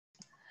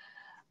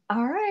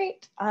All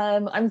right.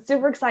 I'm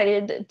super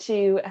excited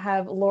to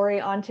have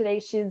Lori on today.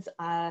 She's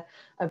a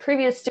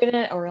previous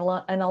student or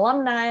an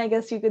alumni, I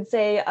guess you could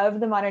say, of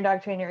the Modern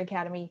Dog Trainer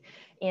Academy.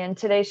 And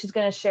today she's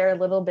going to share a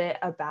little bit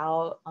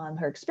about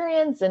her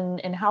experience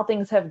and how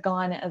things have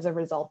gone as a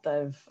result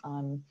of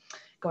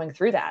going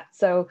through that.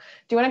 So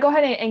do you want to go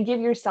ahead and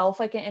give yourself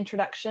like an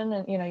introduction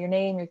and, your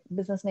name, your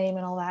business name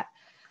and all that?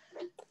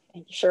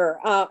 Sure.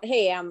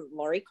 Hey, I'm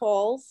Lori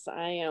Coles.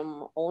 I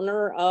am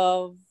owner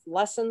of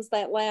Lessons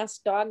That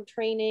Last Dog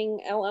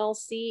Training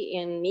LLC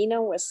in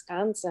Neenah,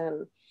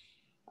 Wisconsin.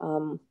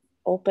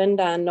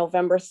 Opened on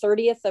November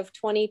 30th of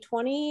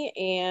 2020,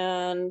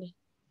 and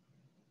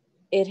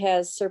it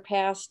has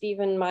surpassed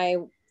even my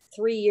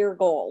 3-year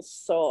goals.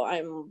 So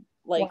I'm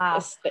like Wow.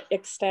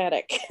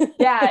 Ecstatic.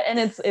 Yeah, and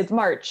it's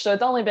March, so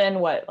it's only been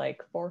what,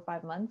 like 4 or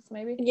 5 months,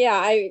 maybe? Yeah,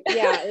 I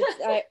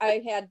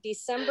had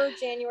December,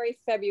 January,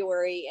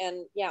 February,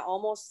 and yeah,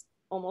 almost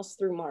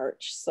through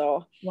March.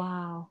 So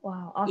wow,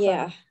 awesome.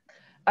 Yeah.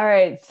 All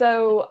right,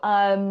 so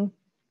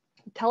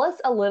tell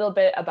us a little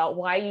bit about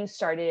why you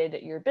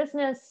started your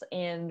business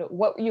and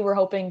what you were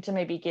hoping to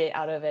maybe get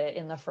out of it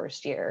in the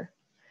first year.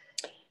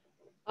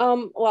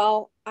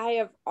 Well, I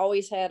have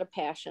always had a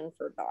passion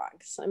for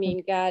dogs. I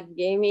mean, God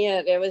gave me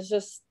it. It was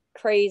just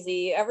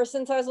crazy. Ever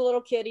since I was a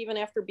little kid, even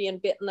after being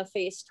bit in the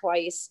face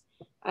twice,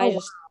 I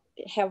just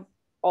have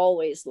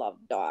always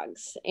loved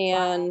dogs.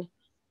 And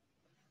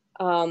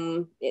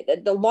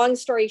the long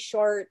story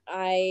short,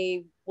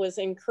 I was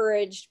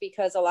encouraged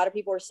because a lot of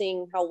people were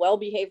seeing how well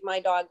behaved my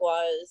dog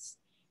was.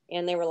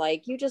 And they were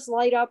like, you just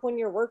light up when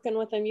you're working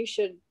with them. You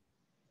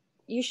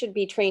should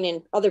be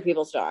training other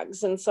people's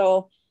dogs. And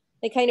so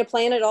they kind of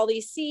planted all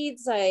these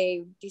seeds.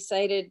 I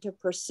decided to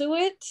pursue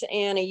it.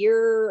 And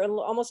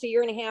almost a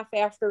year and a half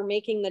after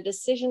making the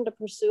decision to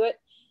pursue it,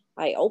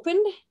 I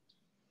opened.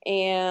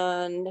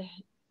 And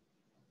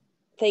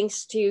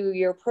thanks to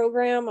your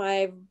program,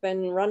 I've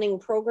been running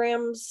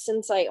programs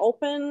since I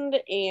opened,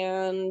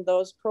 and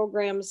those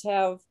programs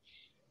have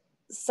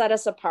set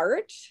us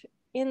apart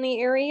in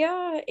the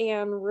area.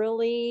 And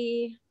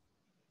really,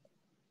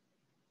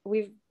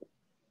 we've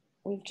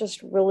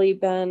just really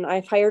been,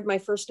 I've hired my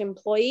first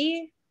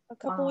employee a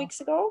couple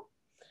weeks ago,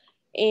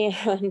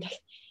 and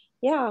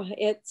yeah,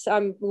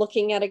 I'm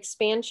looking at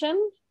expansion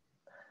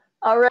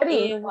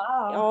already.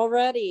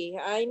 Already.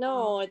 I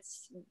know,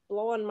 it's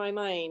blowing my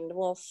mind.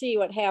 We'll see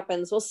what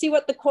happens. We'll see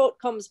what the quote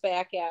comes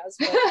back as.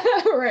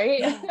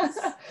 Right.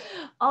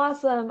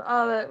 Awesome.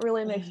 Oh, that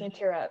really makes me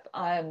tear up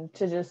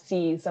to just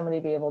see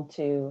somebody be able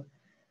to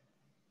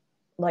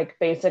like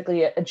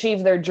basically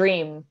achieve their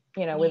dream,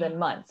 within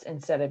months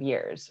instead of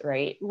years,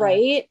 right?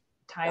 Right.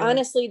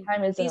 Honestly,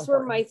 these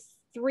were my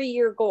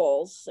 3-year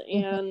goals,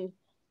 and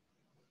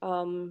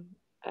I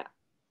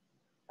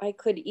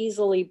could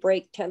easily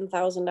break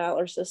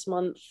 $10,000 this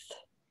month,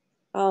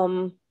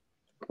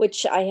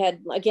 which I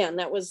had, again,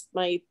 that was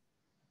my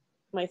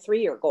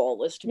 3-year goal,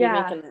 was to be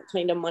making that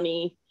kind of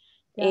money.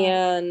 Yeah.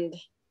 And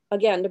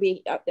again,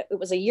 it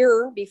was a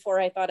year before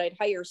I thought I'd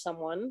hire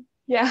someone.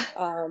 Yeah.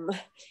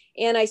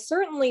 And I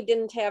certainly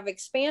didn't have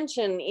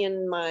expansion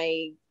in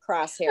my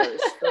crosshairs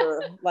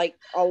for like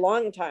a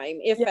long time,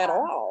 if at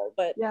all.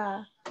 But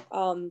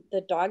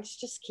the dogs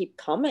just keep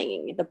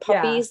coming. The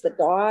puppies, the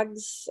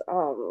dogs.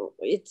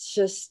 It's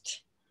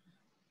just,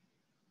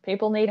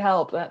 people need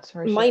help. That's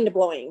for sure. Mind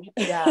blowing.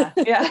 Yeah.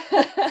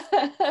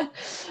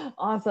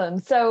 Awesome.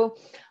 So,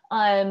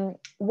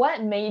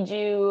 what made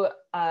you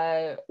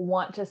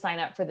want to sign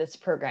up for this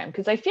program?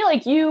 Because I feel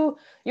like you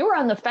were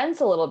on the fence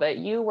a little bit.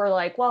 You were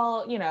like,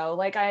 well,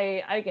 like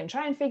I can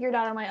try and figure it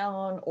out on my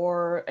own,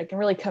 or I can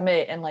really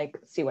commit and like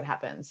see what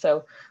happens.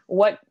 So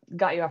what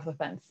got you off the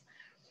fence?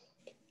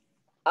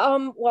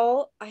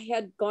 Well, I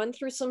had gone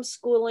through some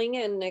schooling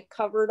and it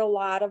covered a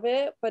lot of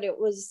it, but I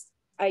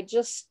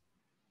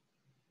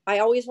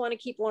always want to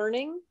keep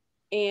learning,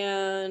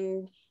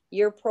 and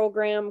your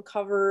program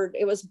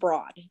it was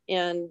broad,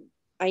 and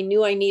I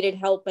knew I needed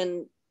help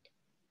in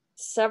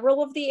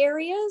several of the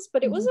areas,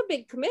 but it was a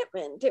big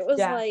commitment. It was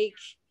like,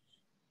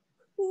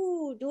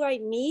 ooh, do I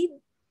need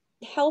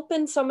help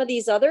in some of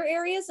these other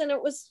areas? And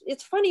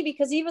it's funny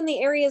because even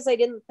the areas I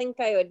didn't think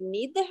I would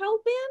need the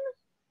help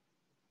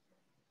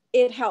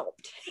in, it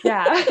helped.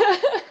 Yeah.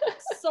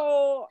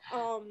 So,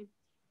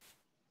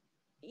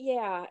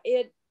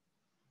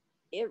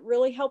 it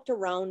really helped to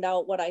round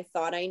out what I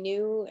thought I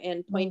knew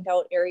and point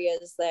out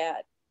areas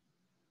that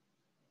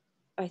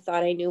I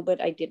thought I knew,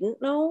 but I didn't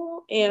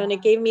know. And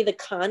it gave me the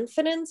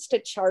confidence to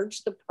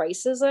charge the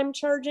prices I'm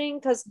charging.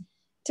 Because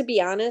to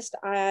be honest,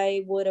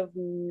 I would have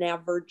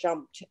never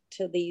jumped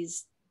to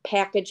these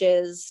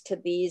packages,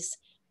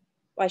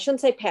 I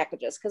shouldn't say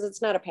packages because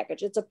it's not a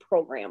package, it's a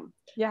program.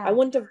 Yeah. I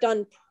wouldn't have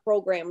done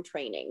program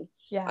training.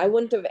 Yeah. I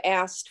wouldn't have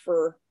asked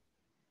for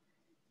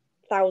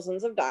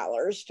thousands of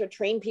dollars to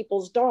train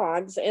people's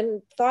dogs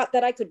and thought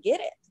that I could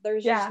get it.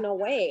 There's just no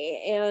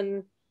way.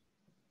 And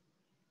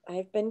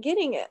I've been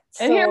getting it.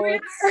 And so here we are.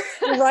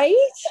 Right.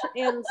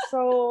 And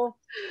so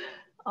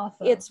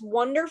awesome. It's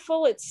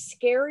wonderful. It's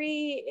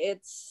scary.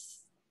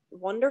 It's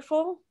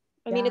wonderful.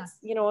 I mean, it's,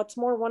 it's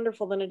more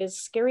wonderful than it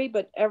is scary,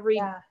 but every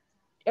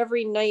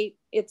night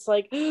it's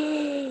like,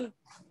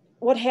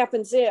 what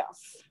happens if?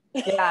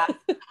 Yeah.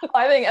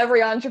 I think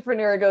every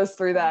entrepreneur goes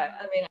through that.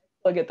 I mean, I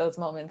still get those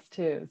moments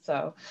too.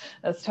 So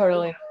that's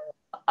totally,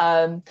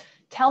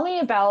 tell me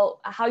about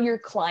how your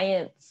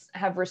clients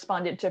have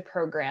responded to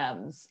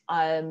programs.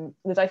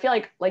 Because I feel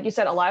like you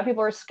said, a lot of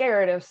people are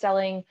scared of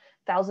selling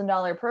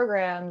 $1,000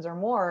 programs or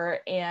more.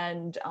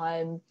 And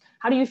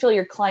how do you feel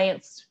your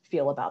clients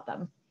feel about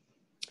them?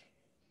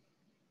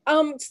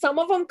 Some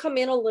of them come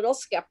in a little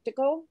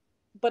skeptical,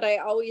 but I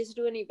always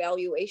do an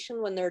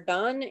evaluation when they're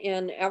done,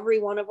 and every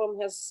one of them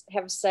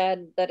have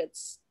said that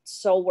it's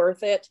so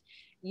worth it.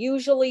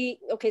 Usually,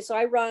 okay, so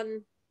I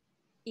run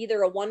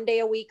either a 1 day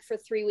a week for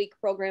 3-week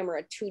program or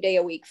a 2 day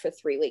a week for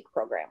 3-week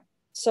program.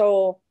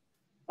 So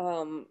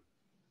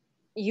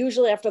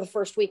usually after the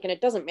first week, and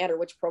it doesn't matter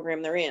which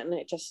program they're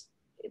in,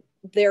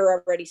 they're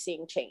already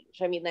seeing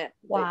change. I mean, and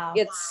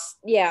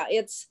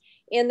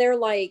they're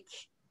like,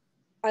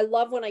 I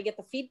love when I get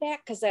the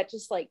feedback, because that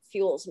just like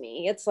fuels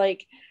me. It's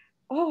like,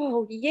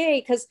 oh,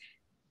 yay. Because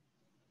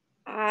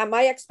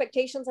my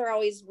expectations are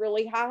always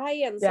really high.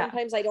 And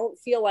sometimes I don't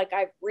feel like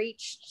I've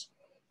reached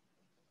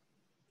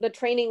the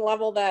training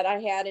level that I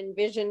had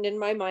envisioned in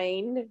my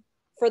mind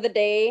for the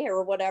day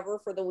or whatever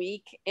for the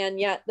week. And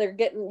yet you're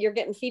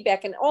getting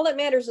feedback. And all that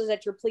matters is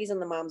that you're pleasing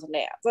the moms and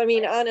dads. I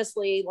mean,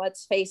 honestly,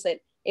 let's face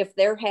it, if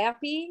they're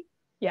happy,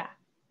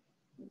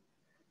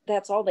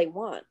 that's all they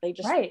want.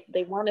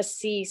 They want to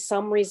see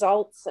some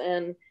results,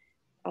 and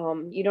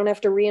you don't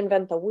have to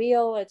reinvent the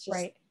wheel. It's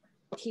just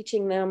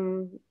teaching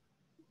them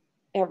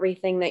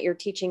everything that you're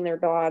teaching their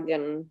dog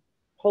and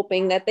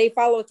hoping that they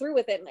follow through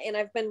with it. And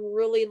I've been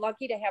really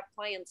lucky to have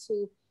clients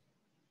who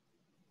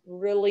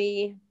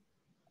really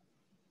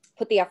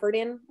put the effort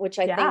in, which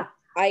I think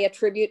I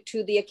attribute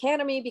to the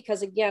Academy,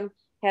 because again,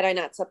 had I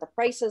not set the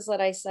prices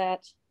that I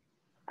set,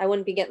 I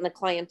wouldn't be getting the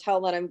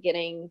clientele that I'm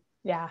getting.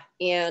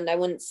 And I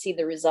wouldn't see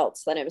the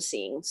results that I'm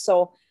seeing.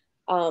 So,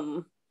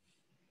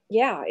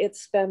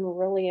 it's been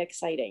really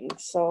exciting.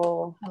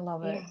 So I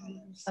love it.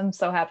 I'm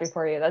so happy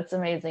for you. That's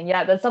amazing.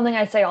 Yeah. That's something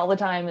I say all the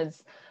time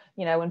is,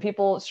 when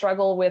people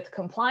struggle with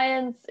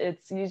compliance,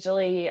 it's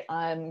usually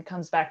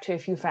comes back to a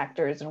few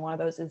factors. And one of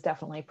those is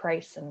definitely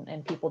price,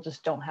 and people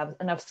just don't have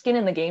enough skin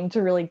in the game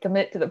to really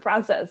commit to the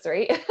process.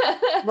 Right.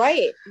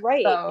 Right.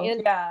 So,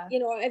 and,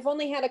 I've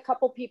only had a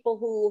couple people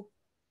who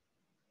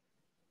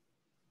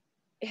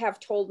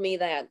have told me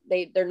that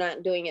they're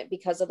not doing it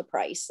because of the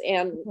price.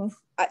 And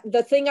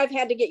the thing I've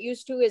had to get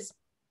used to is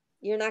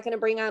you're not going to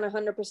bring on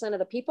 100% of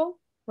the people.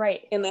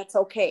 Right. And that's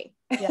okay.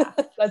 Yeah,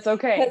 that's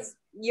okay. Because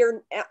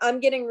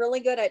I'm getting really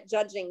good at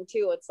judging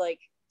too. It's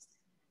like,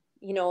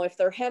 if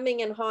they're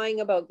hemming and hawing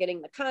about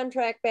getting the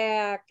contract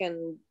back,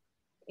 and,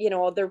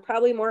 they're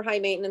probably more high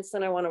maintenance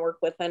than I want to work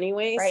with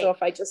anyway. Right. So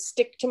if I just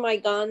stick to my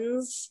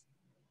guns,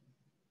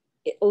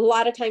 a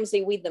lot of times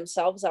they weed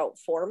themselves out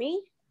for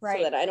me. Right.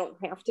 So that I don't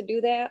have to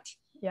do that.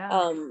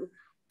 Yeah.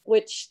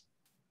 Which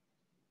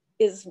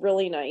is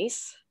really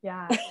nice.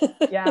 Yeah.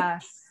 Yeah.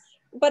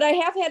 But I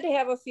have had to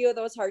have a few of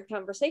those hard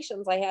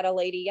conversations. I had a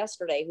lady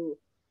yesterday who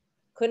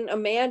couldn't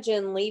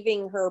imagine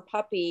leaving her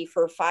puppy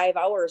for 5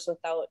 hours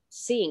without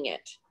seeing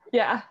it.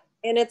 Yeah.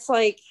 And it's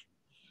like,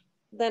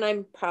 then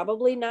I'm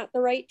probably not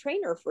the right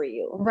trainer for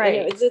you.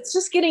 Right. It's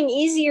just getting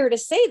easier to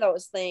say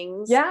those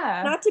things.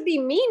 Yeah. Not to be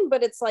mean,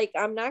 but it's like,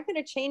 I'm not going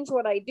to change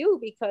what I do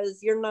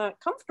because you're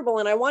not comfortable,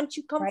 and I want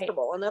you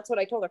comfortable. Right. And that's what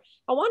I told her.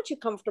 I want you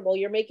comfortable.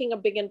 You're making a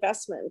big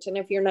investment. And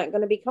if you're not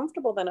going to be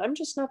comfortable, then I'm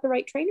just not the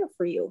right trainer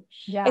for you.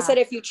 Yeah. I said,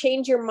 if you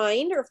change your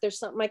mind, or if there's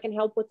something I can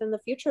help with in the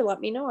future, let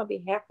me know. I'll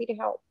be happy to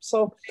help.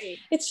 So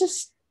it's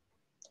just,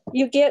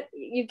 you get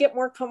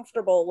more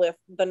comfortable with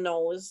the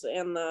no's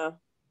and the,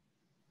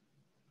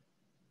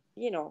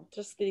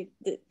 just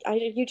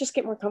you just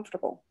get more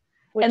comfortable.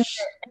 And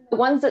the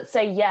ones that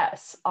say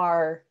yes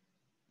are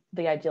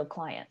the ideal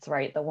clients,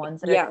 right? The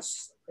ones that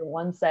the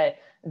ones that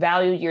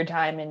value your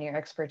time and your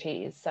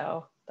expertise.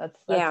 So that's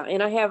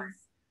and I have,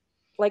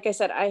 like I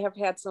said, I have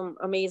had some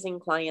amazing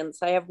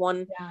clients. I have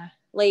one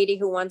lady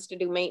who wants to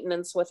do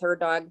maintenance with her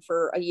dog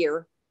for a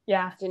year.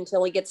 Yeah.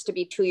 Until he gets to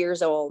be 2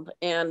 years old.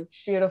 And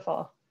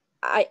beautiful.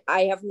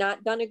 I have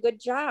not done a good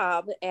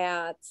job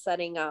at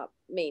setting up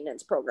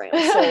maintenance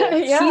programs. So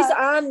she's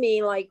on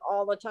me like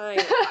all the time.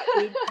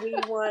 We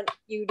want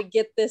you to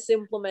get this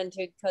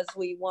implemented because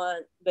we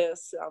want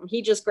this.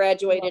 He just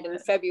graduated in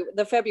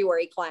the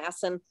February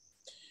class. And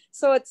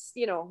so it's,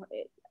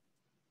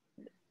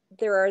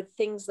 there are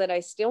things that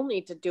I still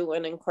need to do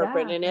and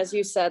incorporate. And as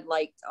you said,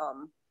 like,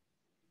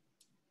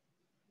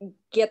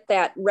 get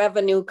that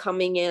revenue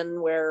coming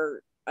in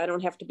where I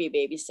don't have to be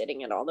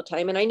babysitting it all the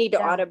time. And I need to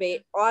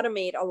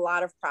automate a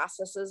lot of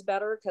processes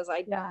better, because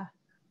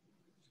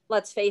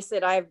let's face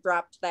it, I've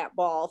dropped that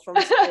ball from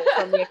school,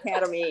 from the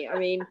Academy. I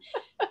mean,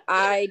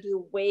 I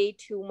do way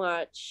too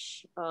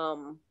much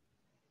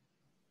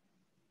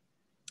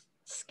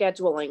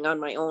scheduling on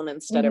my own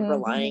instead of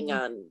relying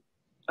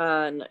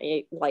on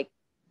a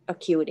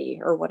Acuity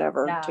or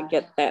whatever to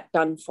get that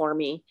done for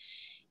me.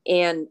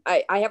 And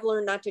I have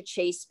learned not to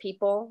chase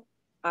people.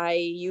 I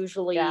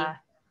usually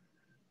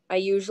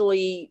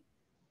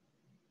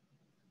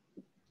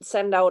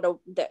send out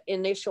the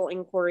initial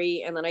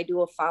inquiry, and then I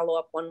do a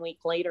follow-up 1 week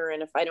later.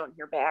 And if I don't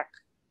hear back,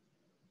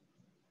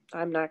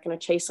 I'm not going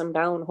to chase them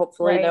down.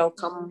 Hopefully they'll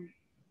come.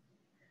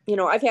 You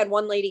know, I've had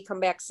one lady come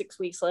back 6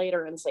 weeks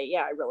later and say,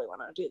 yeah, I really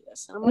want to do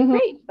this. And I'm like,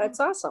 great,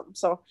 that's awesome.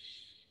 So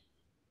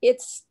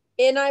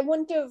and I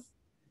wouldn't have,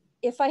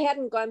 if I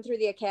hadn't gone through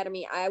the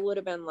academy, I would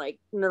have been like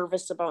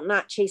nervous about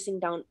not chasing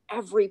down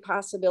every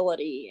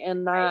possibility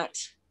and not,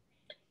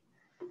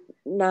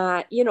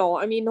 you know,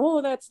 I mean,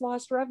 oh, that's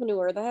lost revenue,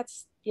 or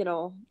that's, you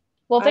know.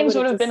 Well, things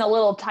would have been a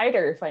little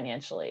tighter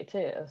financially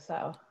too.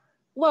 So.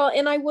 Well,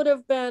 and I would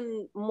have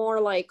been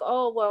more like,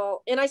 oh,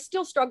 well, and I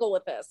still struggle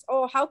with this.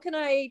 Oh, how can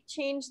I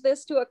change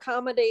this to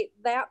accommodate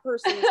that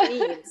person's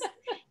needs?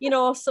 You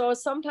know, so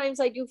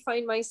sometimes I do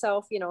find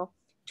myself, you know,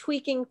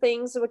 tweaking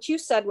things, what you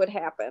said would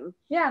happen.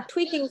 Yeah.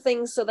 Tweaking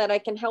things so that I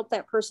can help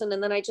that person.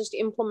 And then I just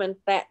implement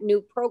that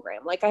new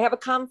program. Like I have a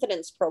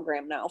confidence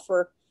program now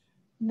for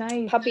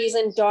puppies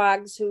and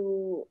dogs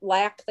who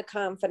lack the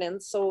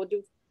confidence. So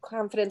do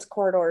confidence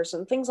corridors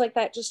and things like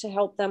that just to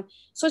help them.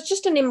 So it's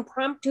just an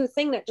impromptu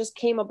thing that just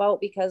came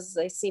about because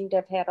I seem to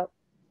have had a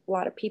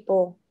lot of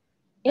people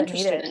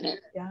interested in it.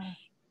 Yeah.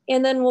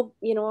 And then we'll,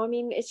 you know, I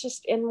mean, it's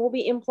just, and we'll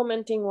be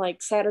implementing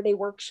like Saturday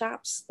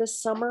workshops this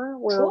summer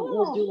where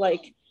we'll do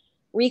like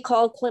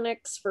recall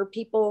clinics for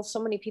people.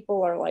 So many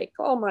people are like,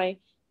 oh, my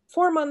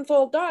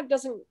 4-month-old dog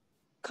doesn't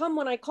come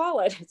when I call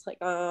it. It's like,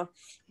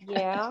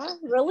 yeah,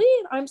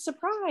 really? I'm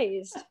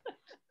surprised.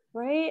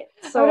 Right.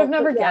 So I would have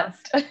never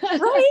guessed.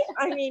 Right.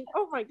 I mean,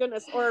 oh my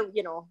goodness. Or,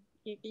 you know,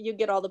 you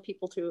get all the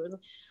people too.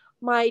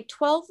 My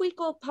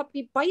 12-week-old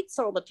puppy bites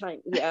all the time.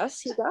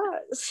 Yes, he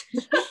does.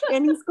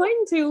 And he's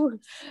going to.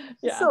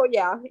 Yeah. So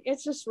yeah,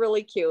 it's just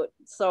really cute.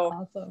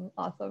 So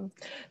awesome.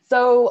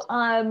 So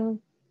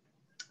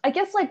I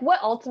guess like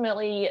what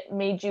ultimately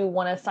made you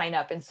want to sign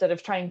up instead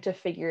of trying to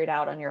figure it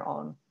out on your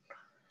own?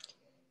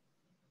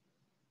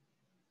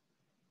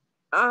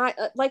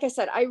 Like I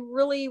said, I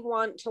really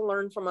want to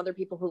learn from other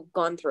people who've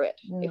gone through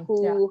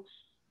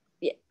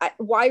it,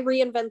 why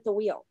reinvent the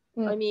wheel?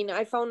 I mean,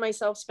 I found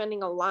myself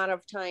spending a lot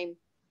of time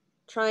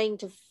trying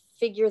to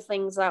figure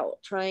things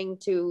out, trying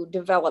to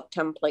develop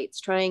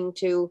templates, trying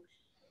to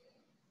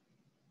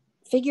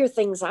figure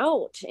things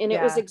out. And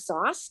it was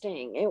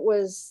exhausting. It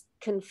was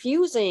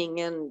confusing.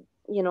 And,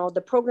 you know,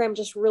 the program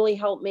just really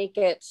helped make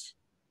it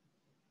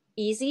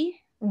easy.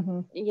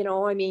 You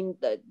know, I mean,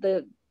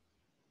 the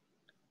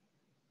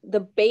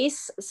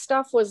base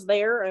stuff was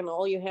there, and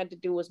all you had to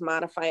do was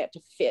modify it to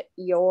fit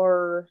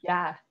your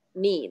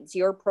needs,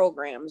 your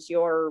programs,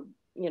 your,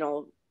 you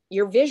know,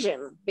 your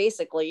vision,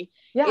 basically.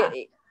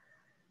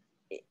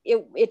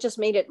 It just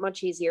made it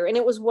much easier, and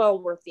it was well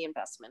worth the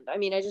investment. I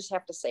mean, I just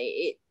have to say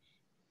it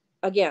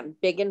again,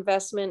 big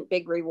investment,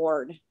 big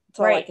reward. That's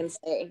all I can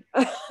say.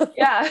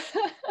 Yeah,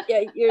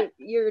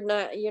 you're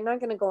not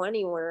going to go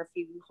anywhere if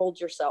you hold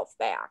yourself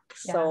back.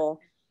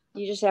 So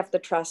you just have to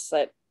trust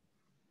that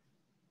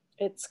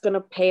it's going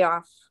to pay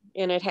off,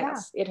 and it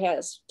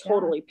has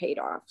totally paid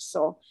off.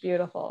 So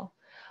beautiful.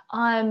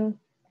 How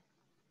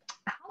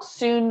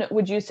soon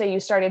would you say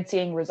you started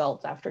seeing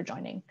results after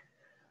joining?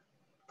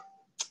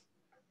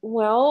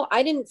 Well,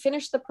 I didn't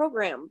finish the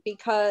program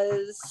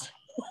because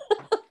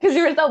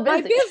you were so busy.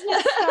 My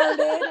business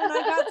started and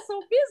I got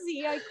so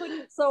busy I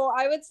couldn't. So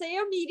I would say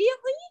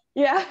immediately.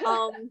 Yeah.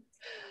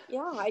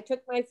 I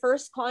took my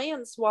first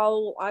clients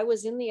while I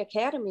was in the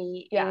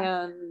academy,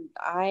 and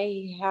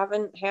I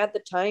haven't had the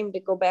time to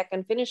go back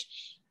and finish.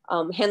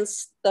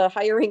 Hence the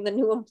hiring the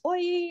new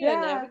employee,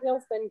 and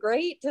everything's been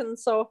great. And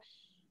so,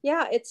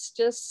 it's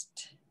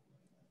just.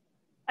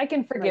 I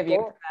can forgive you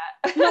for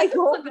that. My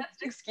goal, the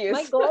best excuse.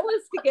 My goal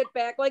is to get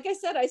back. Like I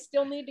said, I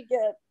still need to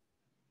get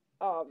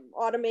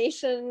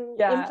automation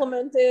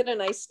implemented,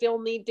 and I still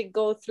need to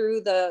go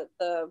through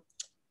the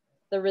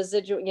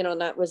residual, you know,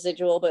 not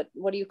residual, but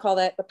what do you call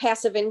that? The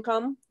passive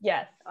income.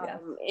 Yes.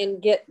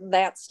 And get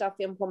that stuff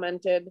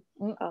implemented.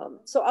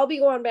 So I'll be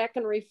going back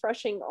and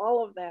refreshing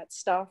all of that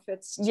stuff.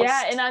 It's just...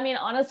 and I mean,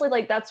 honestly,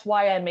 like that's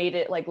why I made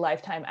it like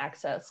lifetime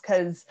access,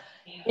 because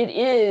it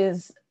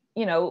is,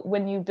 you know,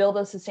 when you build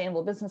a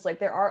sustainable business, like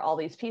there are all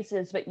these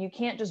pieces, but you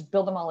can't just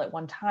build them all at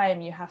one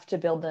time. You have to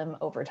build them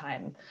over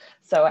time.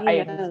 So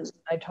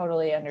I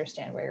totally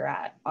understand where you're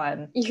at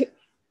on.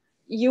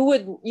 You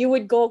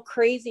would go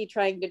crazy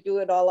trying to do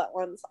it all at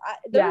once.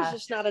 There's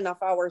just not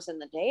enough hours in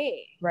the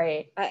day.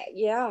 Right.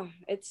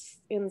 It's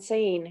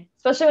insane.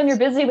 Especially when you're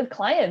busy with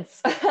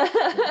clients.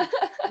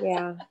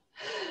 Yeah.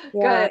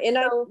 And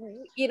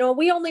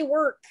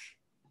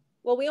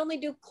we only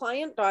do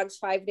client dogs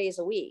 5 days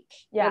a week.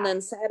 And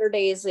then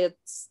Saturdays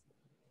it's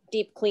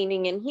deep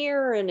cleaning in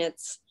here, and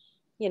it's,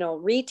 you know,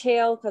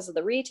 retail because of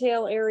the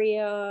retail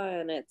area,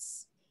 and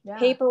it's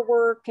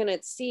paperwork, and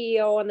it's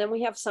CEO, and then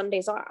we have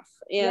Sundays off.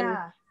 And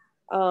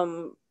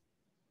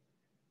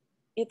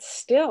it's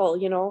still,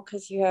 you know,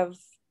 because you have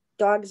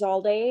dogs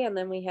all day, and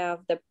then we have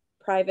the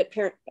private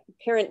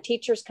parent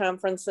teachers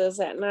conferences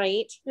at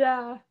night.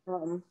 Yeah.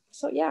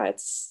 So yeah,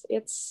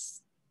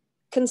 it's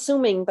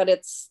consuming, but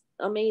it's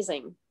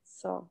amazing.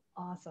 So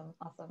awesome.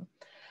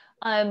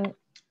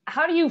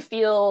 How do you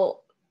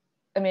feel?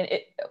 I mean,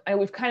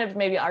 we've kind of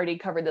maybe already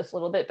covered this a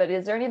little bit, but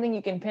is there anything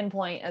you can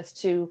pinpoint as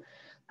to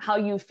how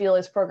you feel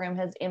this program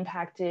has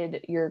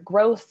impacted your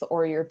growth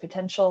or your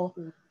potential?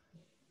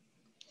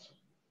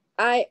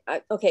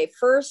 Okay,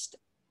 first,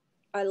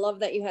 I love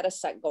that you had to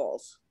set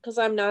goals, because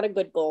I'm not a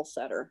good goal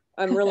setter.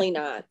 I'm really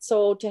not.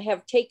 So to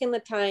have taken the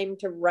time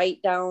to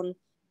write down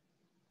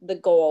the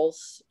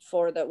goals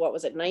for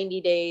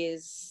 90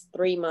 days,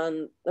 3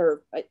 months,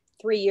 or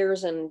 3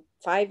 years and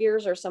 5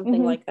 years or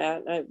something like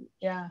that.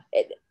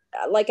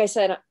 Like I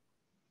said,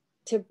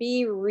 to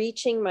be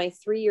reaching my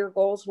 3-year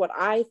goals, what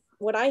I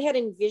had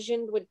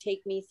envisioned would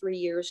take me 3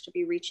 years, to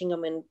be reaching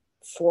them in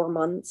 4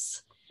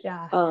 months.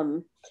 Yeah.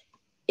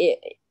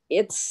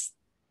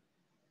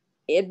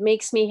 It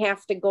makes me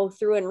have to go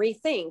through and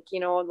rethink,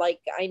 like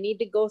I need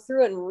to go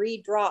through and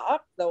redraw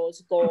up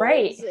those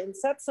goals and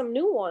set some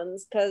new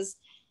ones, because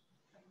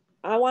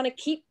I want to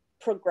keep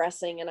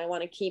progressing and I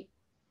want to keep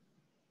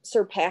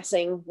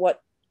surpassing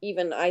what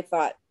even I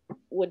thought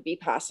would be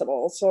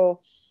possible.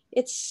 So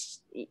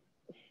it's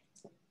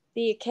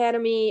the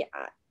Academy,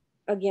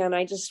 again,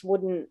 I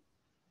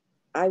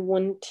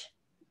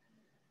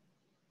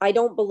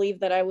don't believe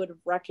that I would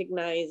have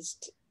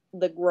recognized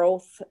the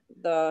growth,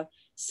 the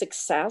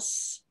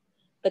success,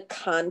 the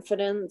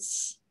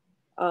confidence.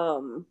 I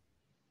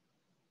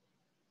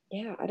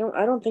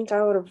don't think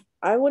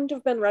I wouldn't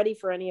have been ready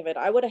for any of it.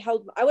 I would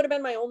have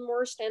been my own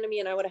worst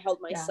enemy, and I would have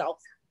held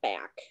myself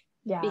back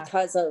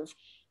because of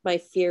my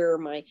fear,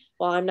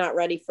 I'm not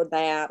ready for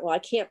that. Well, I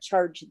can't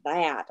charge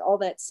that. All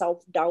that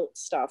self-doubt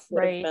stuff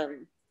would have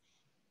been.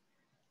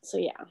 So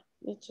yeah,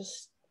 it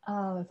just.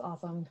 Oh, that's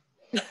awesome.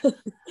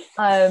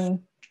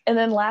 And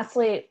then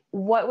lastly,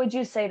 what would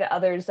you say to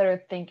others that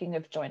are thinking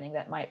of joining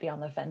that might be on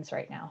the fence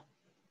right now?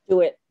 Do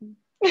it.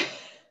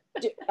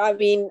 I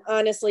mean,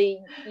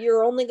 honestly,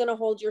 you're only going to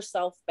hold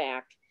yourself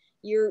back.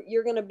 You're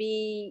going to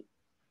be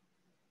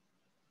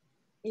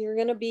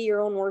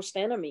your own worst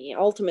enemy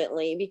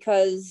ultimately,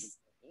 because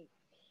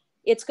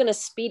it's going to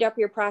speed up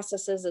your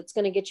processes. It's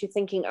going to get you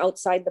thinking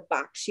outside the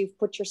box you've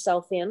put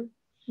yourself in.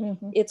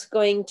 It's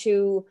going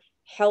to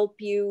help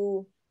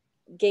you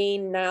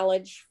gain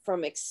knowledge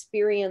from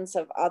experience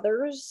of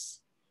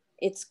others.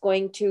 It's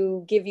going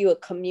to give you a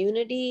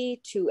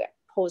community to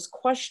pose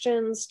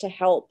questions, to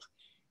help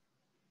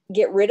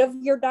get rid of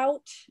your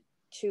doubt,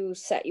 to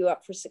set you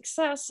up for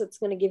success. It's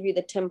going to give you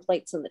the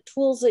templates and the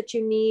tools that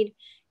you need.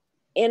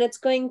 And it's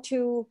going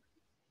to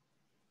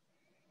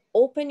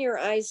open your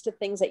eyes to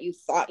things that you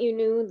thought you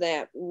knew,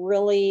 that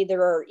really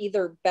there are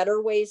either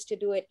better ways to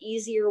do it,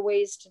 easier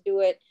ways to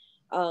do it,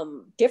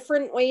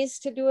 different ways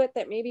to do it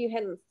that maybe you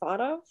hadn't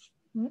thought of.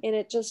 And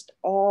it just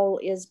all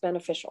is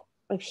beneficial.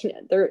 I mean,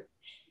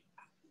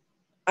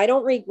 I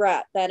don't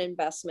regret that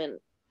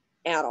investment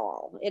at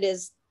all. It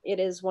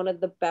is one of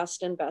the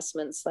best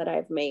investments that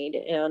I've made.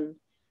 And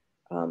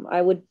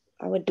I would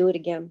do it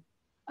again.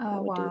 I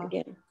would do it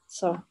again.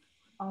 So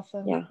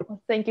awesome. Yeah.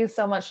 Well, thank you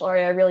so much,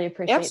 Lori. I really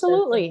appreciate it.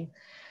 Absolutely.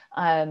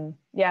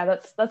 Yeah,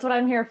 that's what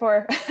I'm here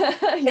for.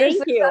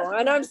 Thank you.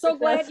 And I'm so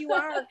glad you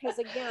are, because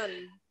again,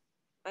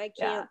 I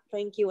can't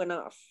thank you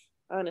enough,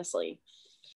 honestly.